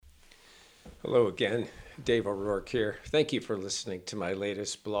Hello again, Dave O'Rourke here. Thank you for listening to my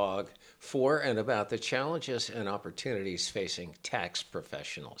latest blog for and about the challenges and opportunities facing tax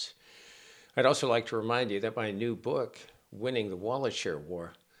professionals. I'd also like to remind you that my new book, Winning the Wallet Share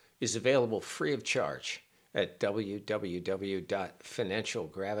War, is available free of charge at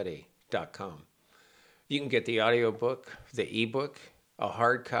www.financialgravity.com. You can get the audiobook, the ebook, a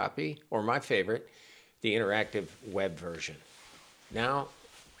hard copy, or my favorite, the interactive web version. Now,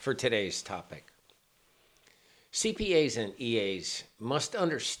 for today's topic. CPAs and EAs must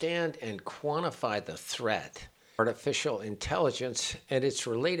understand and quantify the threat, artificial intelligence, and its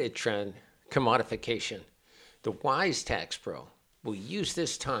related trend, commodification. The wise tax pro will use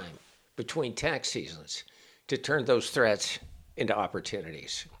this time between tax seasons to turn those threats into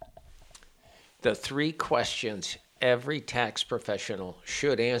opportunities. The three questions every tax professional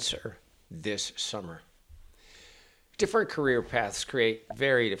should answer this summer. Different career paths create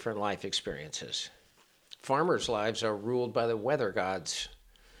very different life experiences. Farmers' lives are ruled by the weather gods.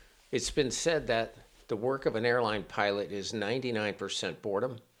 It's been said that the work of an airline pilot is 99%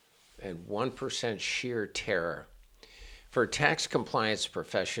 boredom and 1% sheer terror. For tax compliance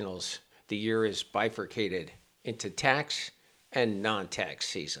professionals, the year is bifurcated into tax and non-tax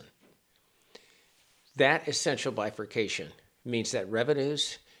season. That essential bifurcation means that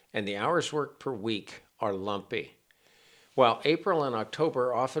revenues and the hours worked per week are lumpy. While April and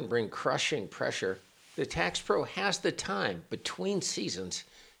October often bring crushing pressure, the tax pro has the time between seasons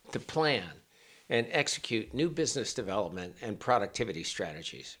to plan and execute new business development and productivity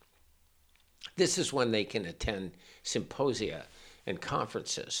strategies. This is when they can attend symposia and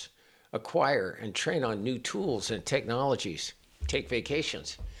conferences, acquire and train on new tools and technologies, take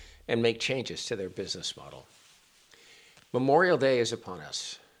vacations, and make changes to their business model. Memorial Day is upon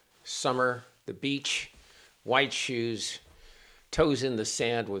us. Summer, the beach, white shoes, toes in the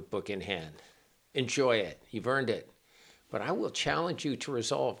sand with book in hand. Enjoy it. You've earned it. But I will challenge you to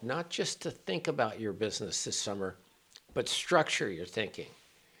resolve not just to think about your business this summer, but structure your thinking.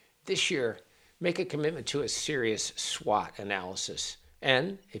 This year, make a commitment to a serious SWOT analysis.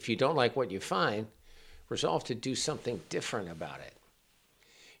 And if you don't like what you find, resolve to do something different about it.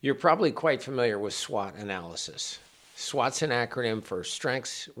 You're probably quite familiar with SWOT analysis. SWOT's an acronym for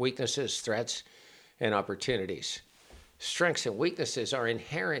strengths, weaknesses, threats, and opportunities. Strengths and weaknesses are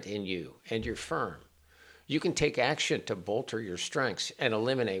inherent in you and your firm. You can take action to bolster your strengths and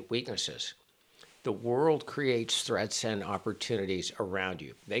eliminate weaknesses. The world creates threats and opportunities around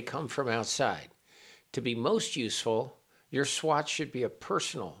you. They come from outside. To be most useful, your SWOT should be a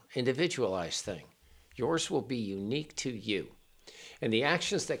personal, individualized thing. Yours will be unique to you, and the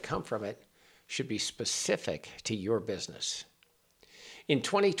actions that come from it should be specific to your business. In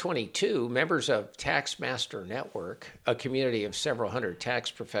 2022, members of TaxMaster Network, a community of several hundred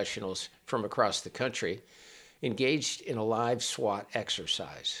tax professionals from across the country, engaged in a live SWOT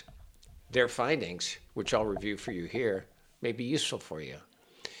exercise. Their findings, which I'll review for you here, may be useful for you.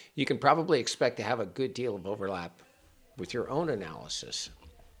 You can probably expect to have a good deal of overlap with your own analysis.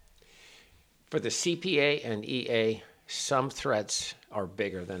 For the CPA and EA, some threats are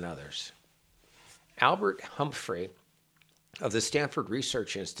bigger than others. Albert Humphrey of the Stanford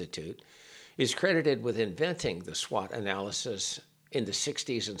Research Institute is credited with inventing the SWOT analysis in the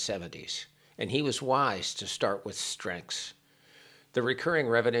 60s and 70s, and he was wise to start with strengths. The recurring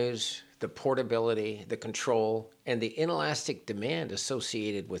revenues, the portability, the control, and the inelastic demand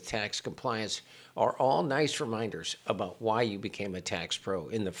associated with tax compliance are all nice reminders about why you became a tax pro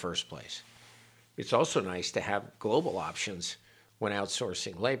in the first place. It's also nice to have global options when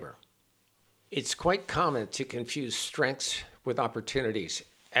outsourcing labor. It's quite common to confuse strengths with opportunities,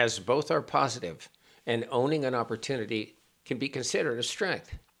 as both are positive, and owning an opportunity can be considered a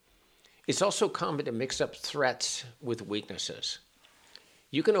strength. It's also common to mix up threats with weaknesses.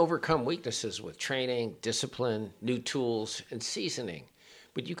 You can overcome weaknesses with training, discipline, new tools, and seasoning,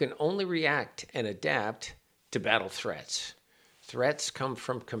 but you can only react and adapt to battle threats. Threats come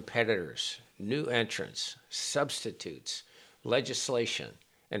from competitors, new entrants, substitutes, legislation,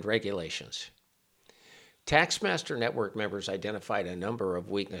 and regulations. TaxMaster Network members identified a number of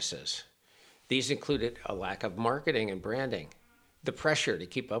weaknesses. These included a lack of marketing and branding, the pressure to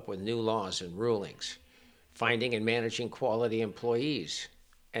keep up with new laws and rulings, finding and managing quality employees,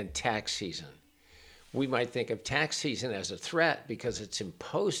 and tax season. We might think of tax season as a threat because it's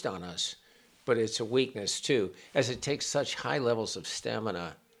imposed on us, but it's a weakness too, as it takes such high levels of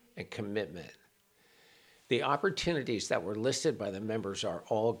stamina and commitment. The opportunities that were listed by the members are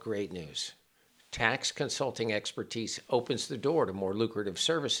all great news. Tax consulting expertise opens the door to more lucrative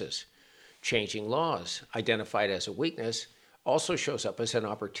services. Changing laws, identified as a weakness, also shows up as an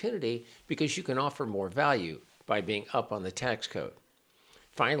opportunity because you can offer more value by being up on the tax code.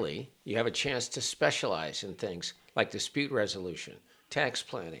 Finally, you have a chance to specialize in things like dispute resolution, tax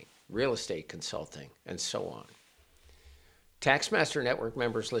planning, real estate consulting, and so on. Taxmaster Network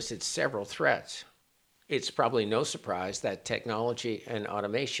members listed several threats. It's probably no surprise that technology and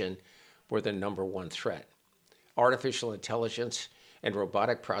automation were the number one threat. Artificial intelligence and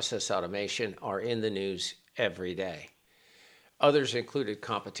robotic process automation are in the news every day. Others included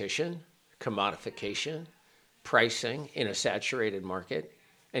competition, commodification, pricing in a saturated market,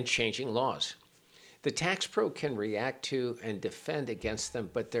 and changing laws. The tax pro can react to and defend against them,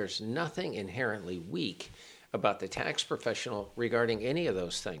 but there's nothing inherently weak about the tax professional regarding any of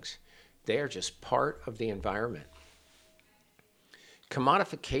those things. They are just part of the environment.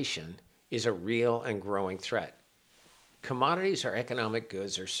 Commodification is a real and growing threat. Commodities are economic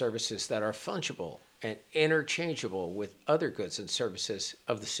goods or services that are fungible and interchangeable with other goods and services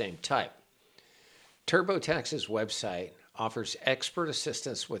of the same type. TurboTax's website offers expert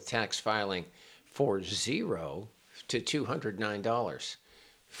assistance with tax filing for $0 to $209,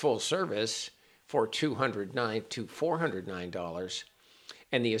 full service for $209 to $409,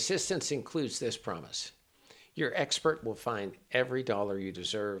 and the assistance includes this promise: your expert will find every dollar you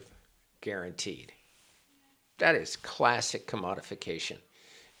deserve, guaranteed. That is classic commodification.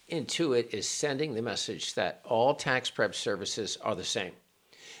 Intuit is sending the message that all tax prep services are the same,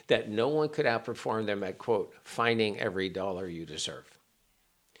 that no one could outperform them at, quote, finding every dollar you deserve.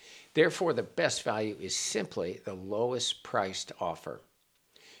 Therefore, the best value is simply the lowest priced offer.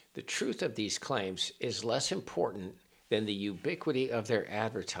 The truth of these claims is less important than the ubiquity of their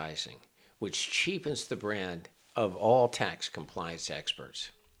advertising, which cheapens the brand of all tax compliance experts.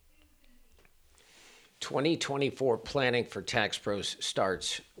 2024 planning for tax pros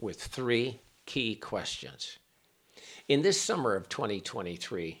starts with 3 key questions. In this summer of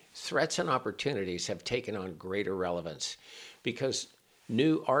 2023, threats and opportunities have taken on greater relevance because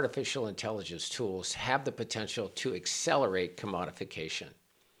new artificial intelligence tools have the potential to accelerate commodification.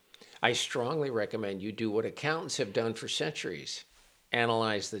 I strongly recommend you do what accountants have done for centuries: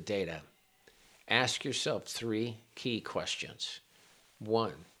 analyze the data. Ask yourself 3 key questions.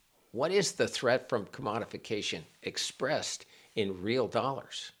 1. What is the threat from commodification expressed in real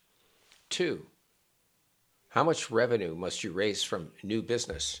dollars? 2. How much revenue must you raise from new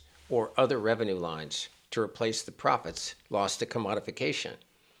business or other revenue lines to replace the profits lost to commodification?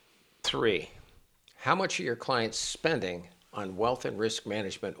 3. How much are your clients spending on wealth and risk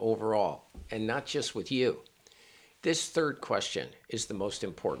management overall, and not just with you? This third question is the most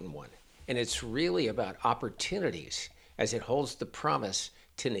important one, and it's really about opportunities, as it holds the promise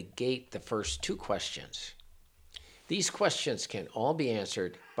to negate the first 2 questions. These questions can all be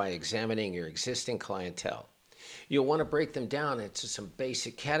answered by examining your existing clientele. You'll want to break them down into some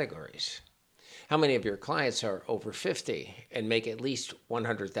basic categories. How many of your clients are over 50 and make at least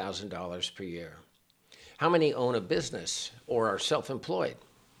 $100,000 per year? How many own a business or are self-employed?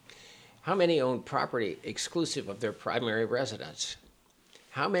 How many own property exclusive of their primary residence?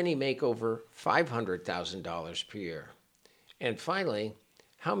 How many make over $500,000 per year? And finally,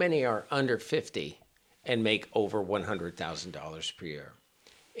 how many are under 50 and make over $100,000 per year?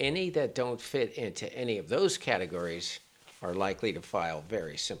 Any that don't fit into any of those categories are likely to file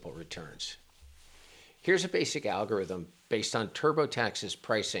very simple returns. Here's a basic algorithm based on TurboTax's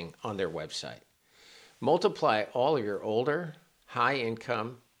pricing on their website. Multiply all of your older,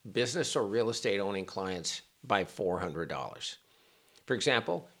 high-income, business or real estate owning clients by $400. For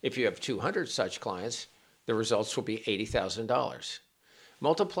example, if you have 200 such clients, the results will be $80,000.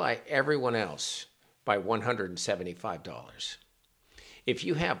 Multiply everyone else by $175. If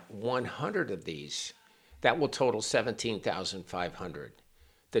you have 100 of these, that will total $17,500.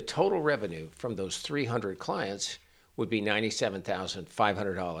 The total revenue from those 300 clients would be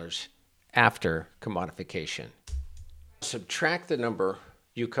 $97,500 after commodification. Subtract the number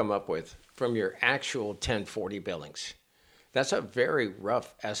you come up with from your actual 1040 billings. That's a very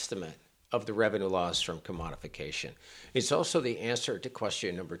rough estimate of the revenue loss from commodification. It's also the answer to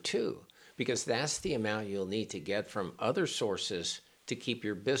question number 2, because that's the amount you'll need to get from other sources to keep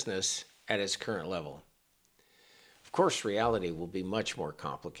your business at its current level. Of course, reality will be much more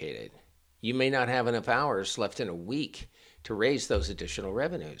complicated. You may not have enough hours left in a week to raise those additional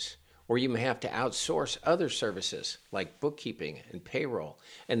revenues, or you may have to outsource other services like bookkeeping and payroll,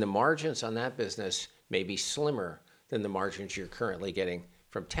 and the margins on that business may be slimmer than the margins you're currently getting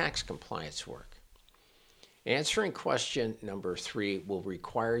from tax compliance work. Answering question number 3 will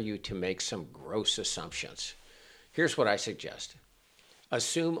require you to make some gross assumptions. Here's what I suggest.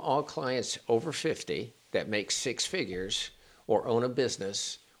 Assume all clients over 50 that make 6 figures or own a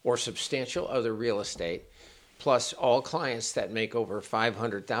business or substantial other real estate, plus all clients that make over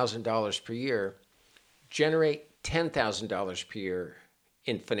 $500,000 per year, generate $10,000 per year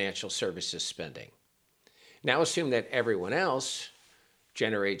in financial services spending. Now assume that everyone else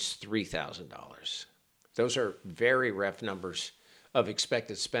generates $3,000. Those are very rough numbers of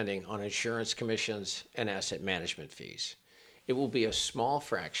expected spending on insurance commissions and asset management fees. It will be a small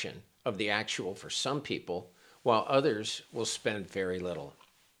fraction of the actual for some people, while others will spend very little.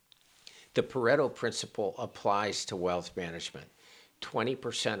 The Pareto principle applies to wealth management.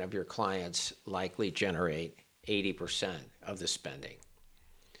 20% of your clients likely generate 80% of the spending.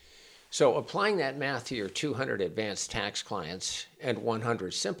 So applying that math to your 200 advanced tax clients and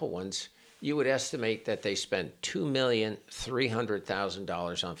 100 simple ones, you would estimate that they spend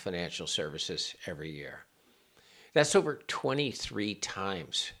 $2,300,000 on financial services every year. That's over 23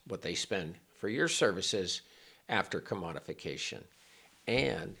 times what they spend for your services after commodification.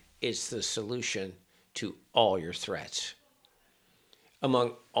 And it's the solution to all your threats.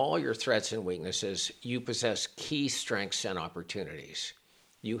 Among all your threats and weaknesses, you possess key strengths and opportunities.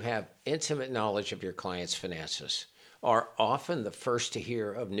 You have intimate knowledge of your client's finances, are often the first to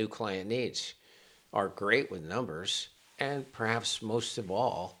hear of new client needs, are great with numbers, and perhaps most of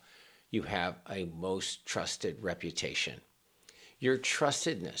all, you have a most trusted reputation. Your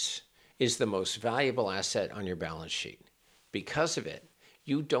trustedness is the most valuable asset on your balance sheet. Because of it,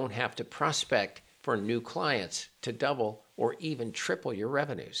 you don't have to prospect for new clients to double or even triple your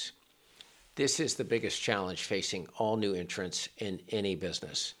revenues. This is the biggest challenge facing all new entrants in any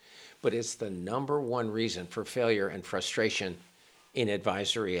business, but it's the number one reason for failure and frustration in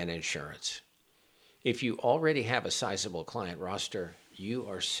advisory and insurance. If you already have a sizable client roster, you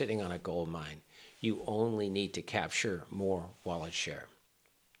are sitting on a gold mine. You only need to capture more wallet share.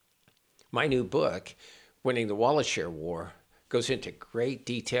 My new book, Winning the Wallet Share War, goes into great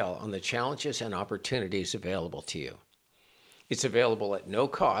detail on the challenges and opportunities available to you. It's available at no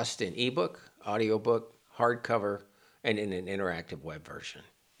cost in ebook, audiobook, hardcover, and in an interactive web version.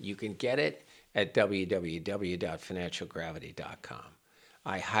 You can get it at www.financialgravity.com.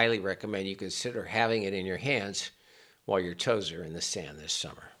 I highly recommend you consider having it in your hands while your toes are in the sand this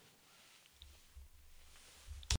summer.